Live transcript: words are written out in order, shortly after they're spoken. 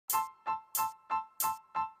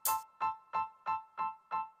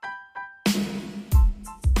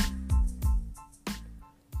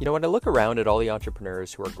When I look around at all the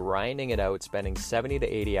entrepreneurs who are grinding it out, spending 70 to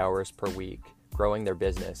 80 hours per week growing their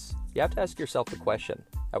business, you have to ask yourself the question,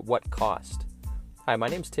 at what cost? Hi, my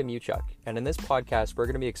name's Tim Uchuk, and in this podcast, we're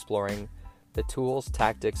going to be exploring the tools,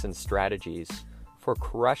 tactics, and strategies for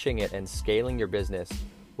crushing it and scaling your business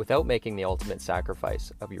without making the ultimate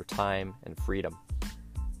sacrifice of your time and freedom.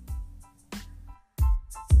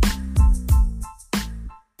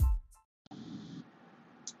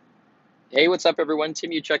 Hey, what's up, everyone?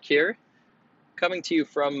 Tim Uchuk here, coming to you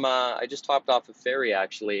from, I just hopped off a ferry,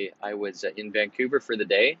 actually. I was in Vancouver for the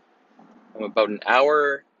day. I'm about an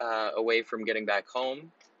hour away from getting back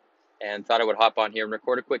home and thought I would hop on here and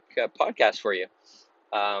record a quick podcast for you.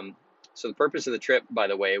 So the purpose of the trip, by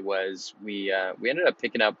the way, was we ended up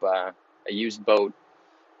picking up a used boat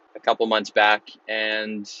a couple months back,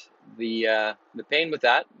 and the pain with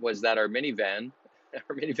that was that our minivan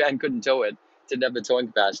couldn't tow it. Didn't have the towing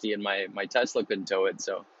capacity, and my Tesla couldn't tow it.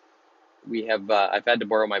 So I've had to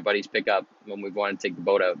borrow my buddy's pickup when we've wanted to take the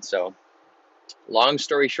boat out. So long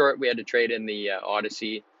story short, we had to trade in the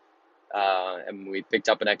Odyssey, and we picked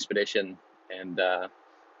up an Expedition, and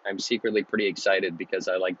I'm secretly pretty excited because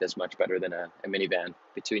I like this much better than a minivan,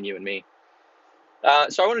 between you and me.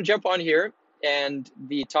 So I want to jump on here, and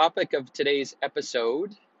the topic of today's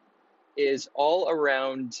episode is all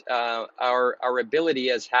around our ability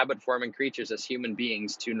as habit-forming creatures, as human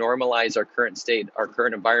beings, to normalize our current state, our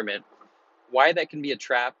current environment, why that can be a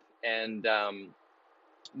trap, and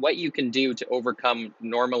what you can do to overcome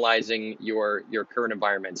normalizing your current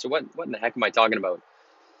environment. So what in the heck am I talking about?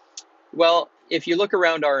 Well, if you look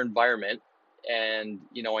around our environment and,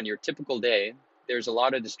 on your typical day, there's a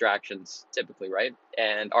lot of distractions typically, right?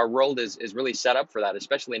 And our world is really set up for that,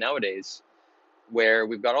 especially nowadays, where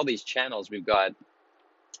we've got all these channels. We've got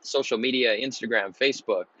social media, Instagram,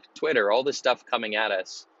 Facebook, Twitter, all this stuff coming at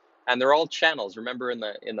us. And they're all channels. Remember in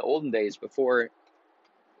the olden days, before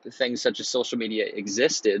things such as social media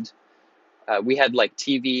existed, we had like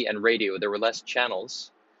TV and radio. There were less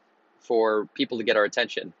channels for people to get our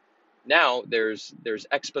attention. Now there's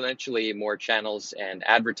exponentially more channels and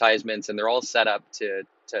advertisements, and they're all set up to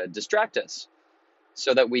distract us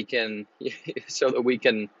so that we can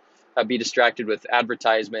be distracted with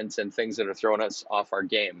advertisements and things that are throwing us off our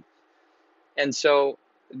game. And so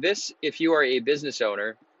this, if you are a business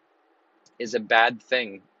owner, is a bad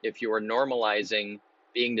thing if you are normalizing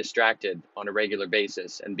being distracted on a regular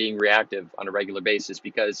basis and being reactive on a regular basis,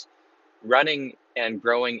 because running and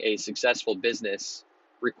growing a successful business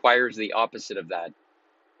requires the opposite of that.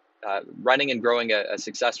 Running and growing a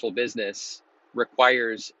successful business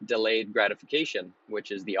requires delayed gratification, which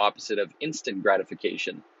is the opposite of instant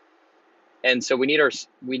gratification. And so we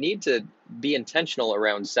need to be intentional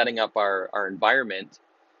around setting up our environment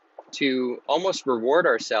to almost reward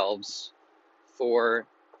ourselves for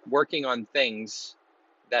working on things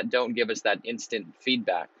that don't give us that instant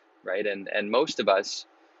feedback, right? And most of us,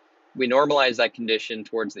 we normalize that condition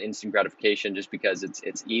towards the instant gratification just because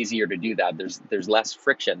it's easier to do that. There's less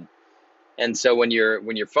friction. And so when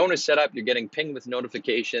your phone is set up, you're getting pinged with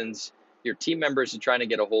notifications, your team members are trying to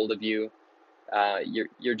get a hold of you,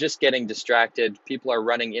 you're just getting distracted. People are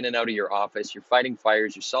running in and out of your office. You're fighting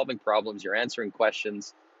fires. You're solving problems. You're answering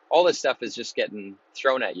questions. All this stuff is just getting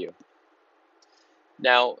thrown at you.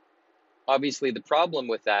 Now, obviously, the problem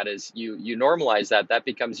with that is you normalize that. That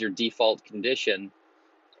becomes your default condition,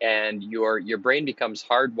 and your brain becomes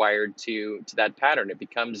hardwired to that pattern. It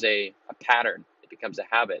becomes a pattern. It becomes a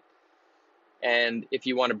habit. And if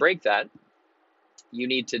you want to break that, you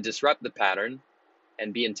need to disrupt the pattern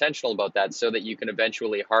and be intentional about that so that you can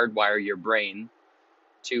eventually hardwire your brain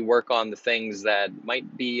to work on the things that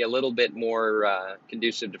might be a little bit more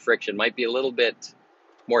conducive to friction, might be a little bit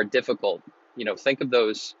more difficult. Think of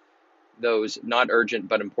those not urgent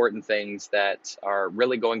but important things that are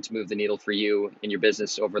really going to move the needle for you in your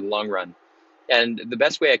business over the long run. And the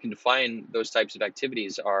best way I can define those types of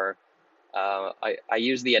activities are, I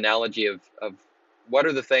use the analogy of what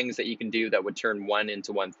are the things that you can do that would turn 1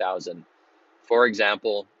 into 1,000. For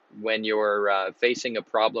example, when you're facing a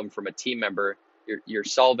problem from a team member, you're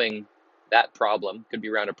solving that problem. Could be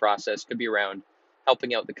around a process, could be around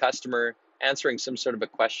helping out the customer, answering some sort of a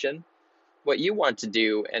question. What you want to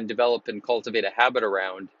do and develop and cultivate a habit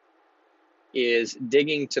around is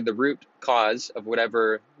digging to the root cause of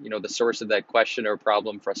whatever, the source of that question or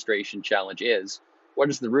problem, frustration, challenge is. What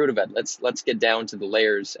is the root of it? Let's get down to the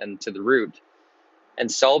layers and to the root and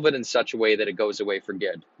solve it in such a way that it goes away for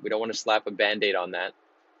good. We don't want to slap a Band-Aid on that.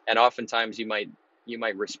 And oftentimes you might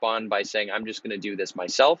respond by saying, I'm just going to do this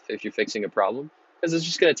myself if you're fixing a problem, because it's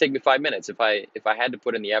just going to take me 5 minutes. If I had to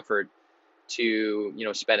put in the effort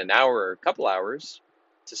to, spend an hour or a couple hours,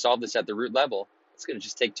 to solve this at the root level, it's going to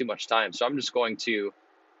just take too much time. So I'm just going to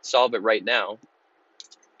solve it right now.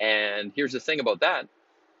 And here's the thing about that.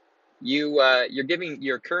 You're giving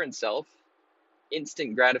your current self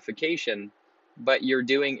instant gratification, but you're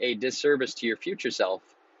doing a disservice to your future self,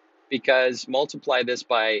 because multiply this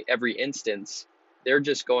by every instance, they're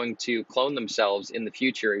just going to clone themselves in the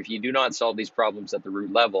future if you do not solve these problems at the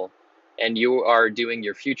root level, and you are doing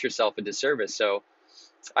your future self a disservice. So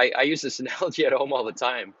I use this analogy at home all the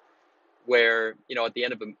time, where, at the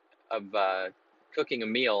end of cooking a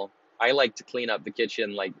meal, I like to clean up the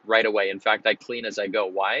kitchen like right away. In fact, I clean as I go.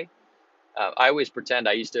 Why? I always pretend.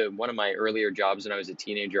 One of my earlier jobs when I was a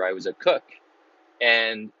teenager, I was a cook.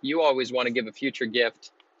 And you always want to give a future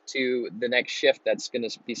gift to the next shift that's going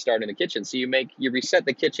to be starting in the kitchen. So you reset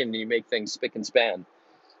the kitchen and you make things spick and span.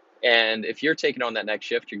 And if you're taking on that next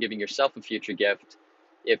shift, you're giving yourself a future gift.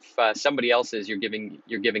 If somebody else is, you're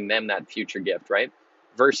giving them that future gift, right?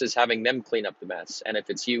 Versus having them clean up the mess. And if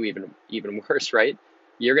it's you, even worse, right?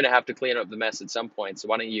 You're going to have to clean up the mess at some point. So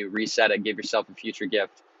why don't you reset it, give yourself a future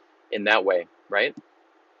gift in that way, right?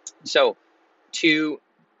 So to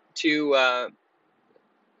to uh,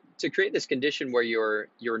 to create this condition where you're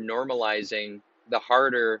normalizing the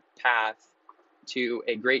harder path to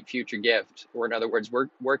a great future gift, or in other words, we're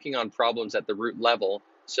working on problems at the root level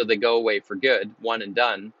so they go away for good, one and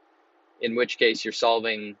done, in which case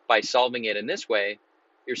by solving it in this way,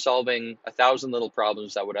 you're solving 1,000 little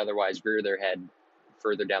problems that would otherwise rear their head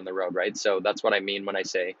further down the road, right? So that's what I mean when I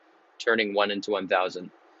say turning 1 into 1,000.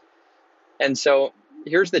 And so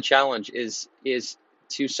here's the challenge is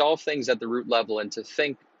to solve things at the root level and to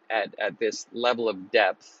think at this level of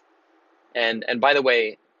depth. And by the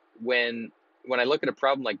way, when I look at a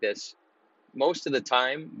problem like this, most of the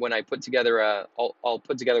time when I put together I'll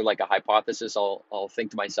put together like a hypothesis. I'll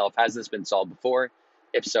think to myself, has this been solved before?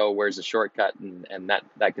 If so, where's the shortcut? And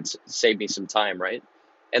that could save me some time, right?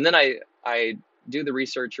 And then I do the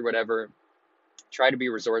research or whatever, try to be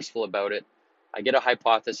resourceful about it. I get a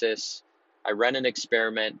hypothesis, I run an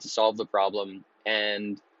experiment to solve the problem,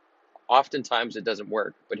 and oftentimes it doesn't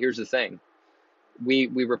work. But here's the thing. We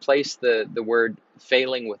replace the word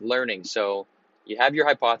failing with learning. So you have your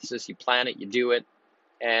hypothesis, you plan it, you do it,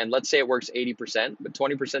 and let's say it works 80%, but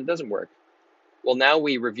 20% doesn't work. Well, now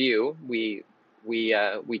we review, we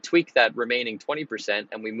tweak that remaining 20%,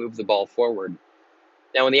 and we move the ball forward.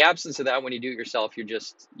 Now, in the absence of that, when you do it yourself, you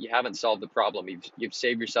haven't solved the problem. You've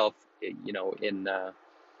saved yourself, in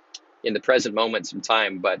the present moment some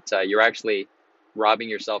time, but you're actually robbing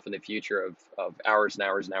yourself in the future of hours and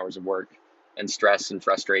hours and hours of work and stress and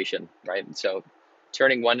frustration, right? And so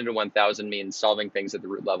turning 1 into 1,000 means solving things at the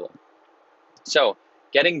root level. So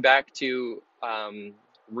getting back to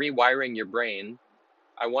rewiring your brain,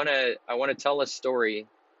 I want to tell a story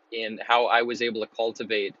in how I was able to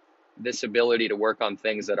cultivate this ability to work on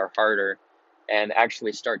things that are harder and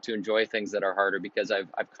actually start to enjoy things that are harder, because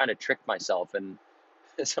I've kind of tricked myself. And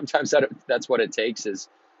sometimes that's what it takes, is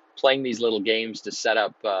playing these little games to set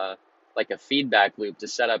up like a feedback loop, to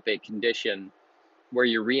set up a condition where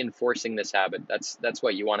you're reinforcing this habit. That's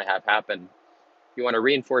what you want to have happen. You want to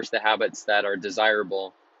reinforce the habits that are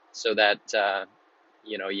desirable, so that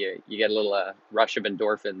you get a little rush of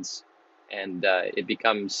endorphins, and it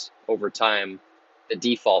becomes over time the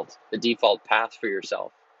default path for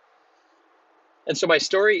yourself. And so my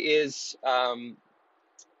story is,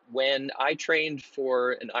 when I trained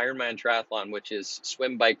for an Ironman triathlon, which is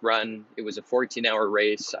swim, bike, run. It was a 14-hour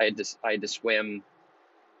race. I had to swim.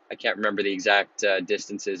 I can't remember the exact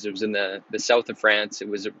distances. It was in the south of France. It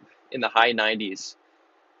was in the high 90s,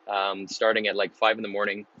 starting at like 5 in the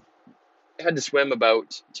morning. I had to swim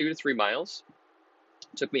about 2 to 3 miles.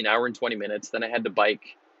 It took me an hour and 20 minutes. Then I had to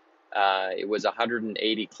bike. It was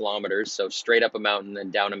 180 kilometers, so straight up a mountain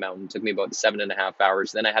and down a mountain. It took me about 7.5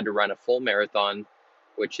 hours. Then I had to run a full marathon,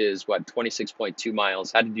 which is 26.2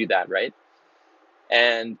 miles. Had to do that, right?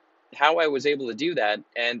 And how I was able to do that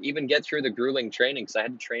and even get through the grueling training, because I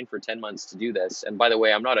had to train for 10 months to do this. And by the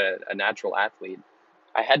way, I'm not a natural athlete.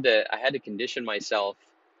 I had to condition myself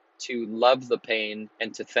to love the pain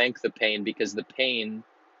and to thank the pain, because the pain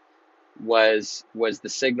was the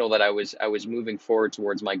signal that I was moving forward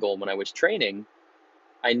towards my goal. When I was training,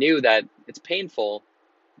 I knew that it's painful,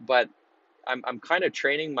 but I'm kind of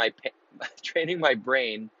training my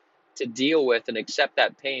brain to deal with and accept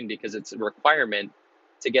that pain, because it's a requirement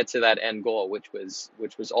to get to that end goal, which was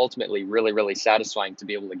ultimately really, really satisfying to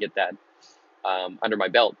be able to get that under my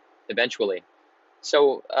belt eventually.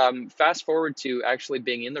 So fast forward to actually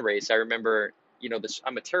being in the race. I remember,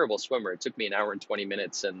 I'm a terrible swimmer. It took me an hour and 20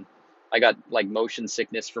 minutes, and I got like motion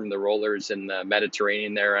sickness from the rollers in the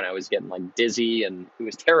Mediterranean there, and I was getting like dizzy, and it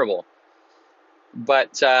was terrible.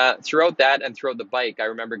 But throughout that and throughout the bike, I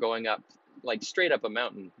remember going up like straight up a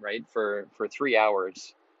mountain, right, for 3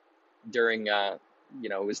 hours during it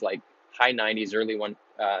was like high 90s,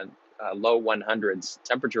 low 100s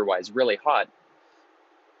temperature wise, really hot.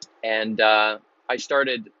 And I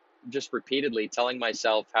started just repeatedly telling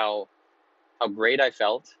myself how great I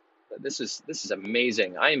felt. This is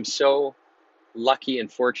amazing. I am so lucky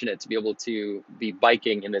and fortunate to be able to be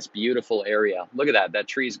biking in this beautiful area. Look at that. That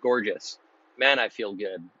tree's gorgeous. Man, I feel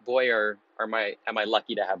good. Boy, am I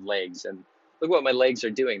lucky to have legs. And look what my legs are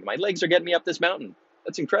doing. My legs are getting me up this mountain.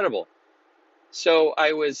 That's incredible. So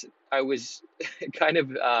I was kind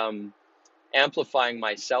of amplifying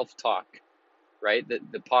my self-talk, right?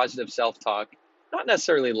 The positive self-talk, not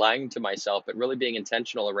necessarily lying to myself, but really being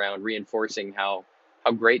intentional around reinforcing how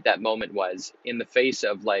great that moment was in the face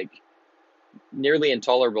of like nearly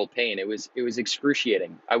intolerable pain. It was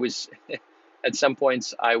excruciating. I was at some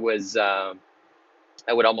points I would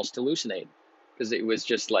almost hallucinate because it was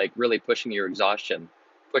just like really pushing your exhaustion,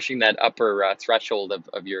 pushing that upper threshold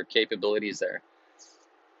of your capabilities there.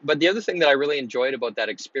 But the other thing that I really enjoyed about that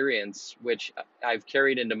experience, which I've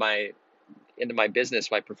carried into my business,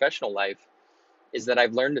 my professional life, is that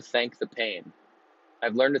I've learned to thank the pain.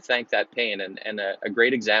 I've learned to thank that pain. And a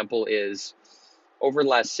great example is over the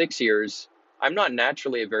last 6 years, I'm not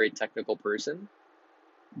naturally a very technical person,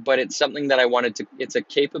 but it's something that it's a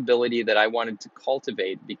capability that I wanted to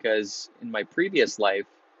cultivate because in my previous life,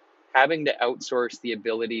 having to outsource the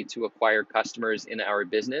ability to acquire customers in our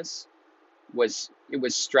business it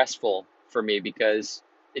was stressful for me because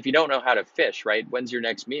if you don't know how to fish, right, when's your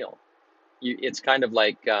next meal? It's kind of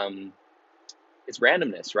like it's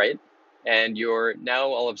randomness, right? And you're now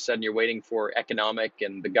all of a sudden you're waiting for economic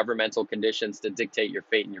and the governmental conditions to dictate your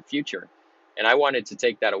fate and your future. And I wanted to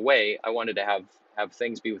take that away. I wanted to have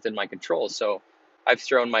things be within my control. So I've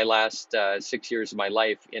thrown my last 6 years of my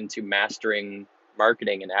life into mastering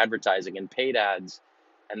marketing and advertising and paid ads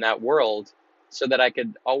and that world so that I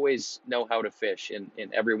could always know how to fish in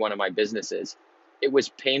every one of my businesses. It was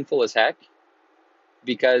painful as heck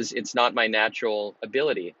because it's not my natural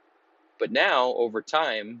ability. But now over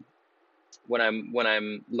time, when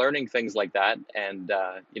I'm learning things like that and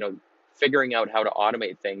figuring out how to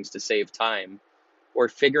automate things to save time or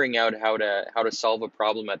figuring out how to solve a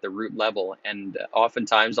problem at the root level, and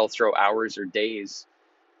oftentimes I'll throw hours or days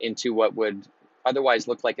into what would otherwise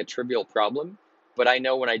look like a trivial problem, but I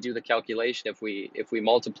know when I do the calculation, if we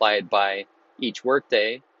multiply it by each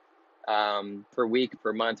workday, per week,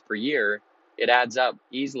 per month, per year, it adds up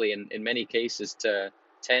easily in many cases to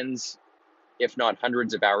tens, if not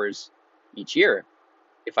hundreds of hours each year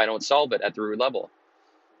if I don't solve it at the root level.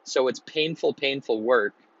 So it's painful, painful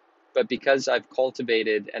work, but because I've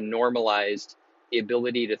cultivated and normalized the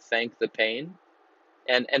ability to thank the pain,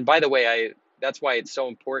 and by the way, that's why it's so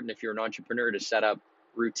important if you're an entrepreneur to set up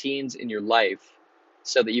routines in your life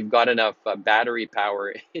so that you've got enough battery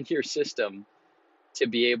power in your system to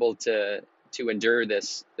be able to endure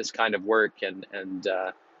this kind of work and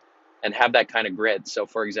have that kind of grit. So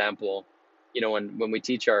for example, when we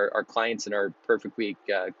teach our clients in our Perfect Week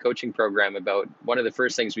coaching program, about one of the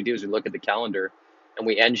first things we do is we look at the calendar and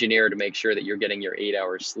we engineer to make sure that you're getting your 8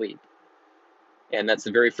 hours sleep. And that's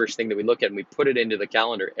the very first thing that we look at, and we put it into the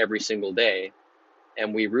calendar every single day,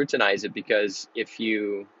 and we routinize it because if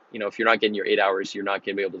you're not getting your 8 hours, you're not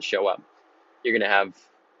going to be able to show up. You're going to have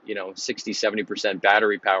 60-70%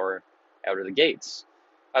 battery power out of the gates.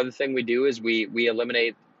 Other thing we do is we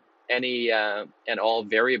eliminate any and all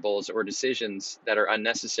variables or decisions that are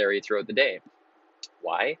unnecessary throughout the day.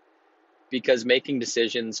 Why? Because making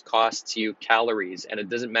decisions costs you calories, and it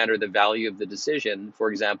doesn't matter the value of the decision. For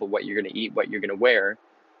example, what you're going to eat, what you're going to wear,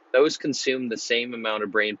 those consume the same amount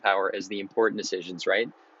of brain power as the important decisions, right?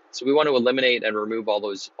 So we want to eliminate and remove all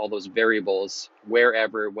those variables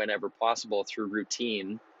wherever, whenever possible through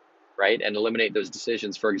routine, right? And eliminate those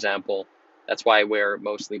decisions. For example, that's why I wear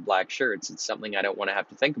mostly black shirts. It's something I don't want to have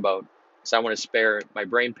to think about, because I want to spare my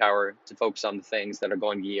brain power to focus on the things that are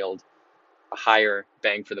going to yield a higher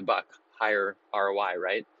bang for the buck, higher ROI,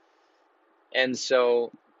 right? And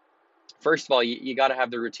so, first of all, you got to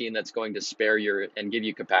have the routine that's going to spare and give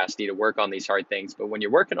you capacity to work on these hard things. But when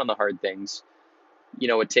you're working on the hard things,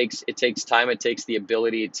 it takes time. It takes the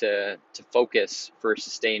ability to focus for a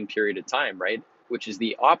sustained period of time, right? Which is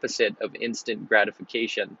the opposite of instant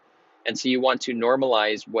gratification. And so you want to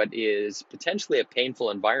normalize what is potentially a painful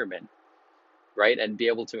environment, right? And be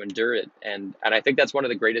able to endure it. And I think that's one of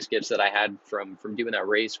the greatest gifts that I had from doing that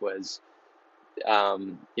race was,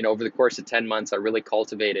 over the course of 10 months, I really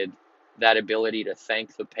cultivated that ability to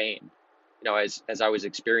thank the pain. As I was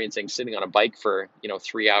experiencing sitting on a bike for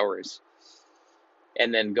 3 hours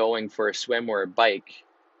and then going for a swim or a bike,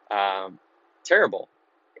 terrible.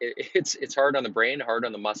 It's hard on the brain, hard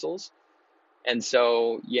on the muscles. And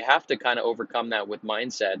so you have to kind of overcome that with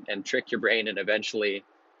mindset and trick your brain, and eventually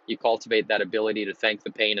you cultivate that ability to thank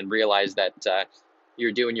the pain and realize that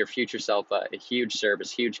you're doing your future self a huge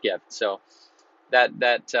service, huge gift. So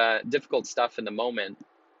that difficult stuff in the moment,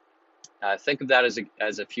 think of that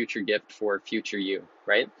as a future gift for future you,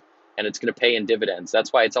 right? And it's going to pay in dividends.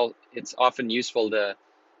 That's why it's often useful to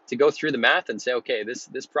go through the math and say, okay,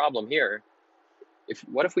 this problem here,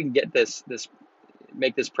 what if we can get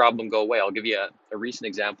make this problem go away? I'll give you a recent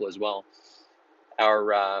example as well.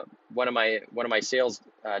 Our one of my sales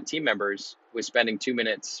team members was spending 2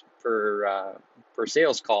 minutes per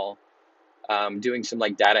sales call, doing some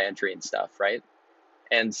like data entry and stuff, right?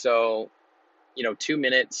 And so 2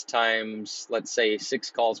 minutes times, let's say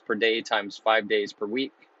 6 calls per day times 5 days per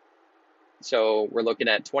week. So we're looking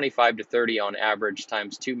at 25 to 30 on average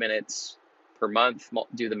times 2 minutes per month.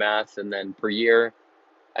 Do the math, and then per year.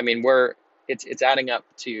 I mean, it's adding up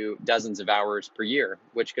to dozens of hours per year,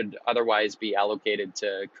 which could otherwise be allocated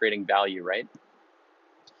to creating value, right?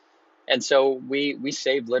 And so we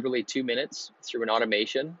saved literally 2 minutes through an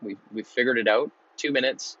automation. We figured it out, 2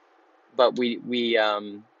 minutes, but we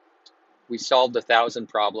solved 1,000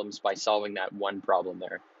 problems by solving that one problem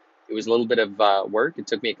there. It was a little bit of work. It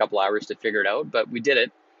took me a couple hours to figure it out, but we did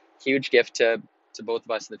it. Huge gift to both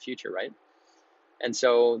of us in the future, right? And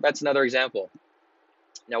so that's another example.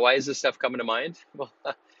 Now, why is this stuff coming to mind? Well,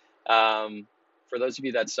 for those of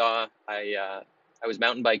you that saw, I was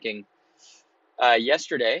mountain biking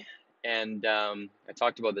yesterday, and I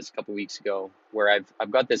talked about this a couple weeks ago, where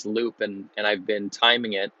I've got this loop, and I've been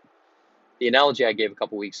timing it. The analogy I gave a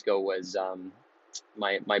couple weeks ago was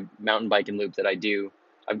my mountain biking loop that I do.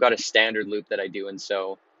 I've got a standard loop that I do, and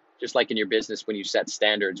so just like in your business, when you set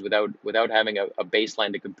standards without having a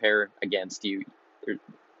baseline to compare against,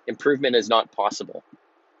 improvement is not possible.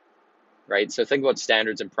 Right? So think about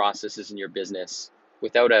standards and processes in your business.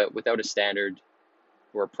 Without a standard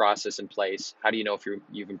or a process in place, how do you know if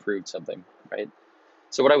you've improved something, right?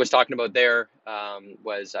 So what I was talking about there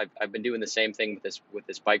was I've been doing the same thing with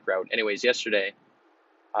this bike route. Anyways, yesterday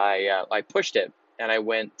I pushed it, and I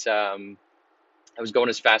went. I was going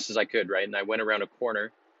as fast as I could, right? And I went around a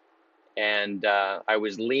corner, and I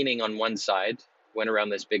was leaning on one side. Went around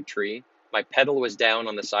this big tree. My pedal was down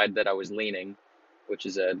on the side that I was leaning, which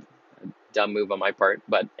is a dumb move on my part,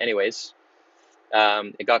 but anyways,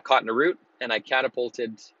 it got caught in a root, and I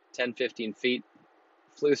catapulted 10-15 feet,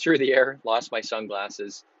 flew through the air, lost my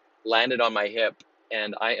sunglasses, landed on my hip,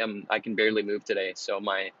 and I can barely move today. So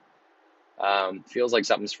my feels like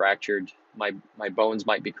something's fractured. My bones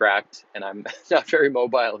might be cracked, and I'm not very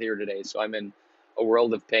mobile here today. So I'm in a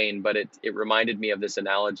world of pain, but it reminded me of this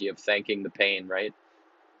analogy of thanking the pain, right?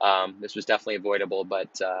 This was definitely avoidable,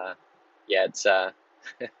 but yeah, it's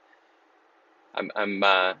I'm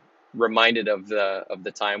reminded of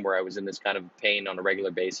the time where I was in this kind of pain on a regular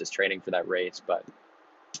basis training for that race. But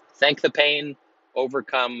thank the pain,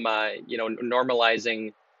 overcome,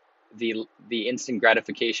 normalizing the instant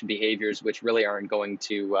gratification behaviors, which really aren't going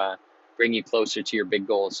to bring you closer to your big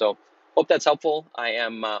goals. So hope that's helpful. I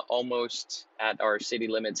am almost at our city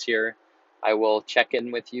limits here. I will check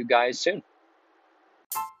in with you guys soon.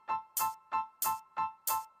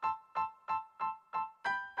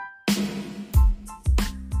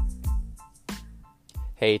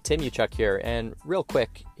 Hey, Tim Uchuk here, and real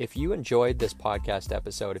quick, if you enjoyed this podcast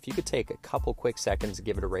episode, if you could take a couple quick seconds to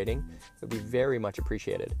give it a rating, it would be very much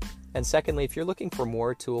appreciated. And secondly, if you're looking for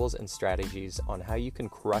more tools and strategies on how you can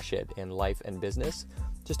crush it in life and business,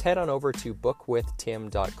 just head on over to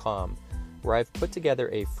bookwithtim.com, where I've put together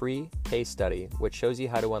a free case study which shows you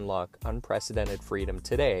how to unlock unprecedented freedom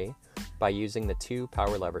today by using the 2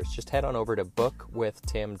 power levers. Just head on over to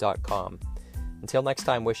bookwithtim.com. Until next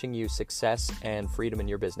time, wishing you success and freedom in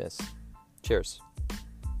your business. Cheers.